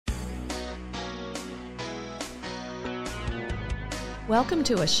Welcome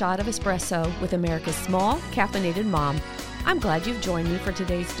to A Shot of Espresso with America's small, caffeinated mom. I'm glad you've joined me for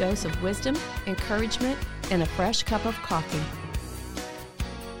today's dose of wisdom, encouragement, and a fresh cup of coffee.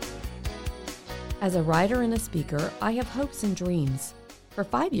 As a writer and a speaker, I have hopes and dreams. For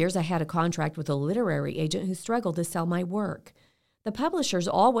 5 years, I had a contract with a literary agent who struggled to sell my work. The publishers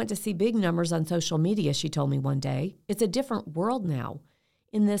all went to see big numbers on social media, she told me one day. It's a different world now.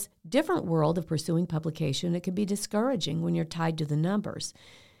 In this different world of pursuing publication, it can be discouraging when you're tied to the numbers.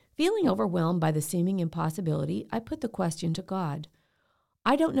 Feeling overwhelmed by the seeming impossibility, I put the question to God.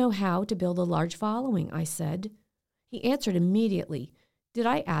 I don't know how to build a large following, I said. He answered immediately. Did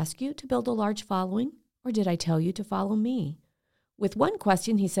I ask you to build a large following, or did I tell you to follow me? With one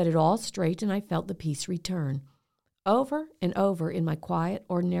question, he set it all straight, and I felt the peace return. Over and over in my quiet,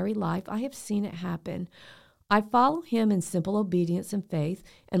 ordinary life, I have seen it happen. I follow him in simple obedience and faith,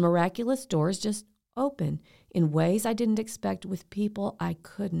 and miraculous doors just open in ways I didn't expect with people I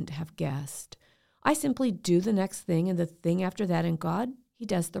couldn't have guessed. I simply do the next thing and the thing after that, and God, he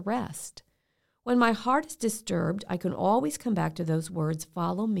does the rest. When my heart is disturbed, I can always come back to those words,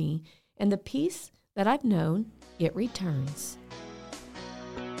 follow me, and the peace that I've known, it returns.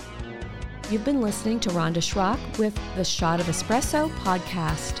 You've been listening to Rhonda Schrock with the Shot of Espresso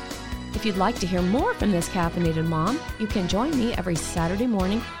podcast. If you'd like to hear more from this caffeinated mom, you can join me every Saturday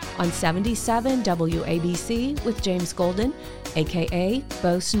morning on 77 WABC with James Golden, a.k.a.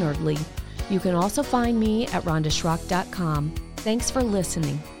 Bo Snerdley. You can also find me at rhondaschrock.com. Thanks for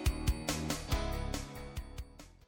listening.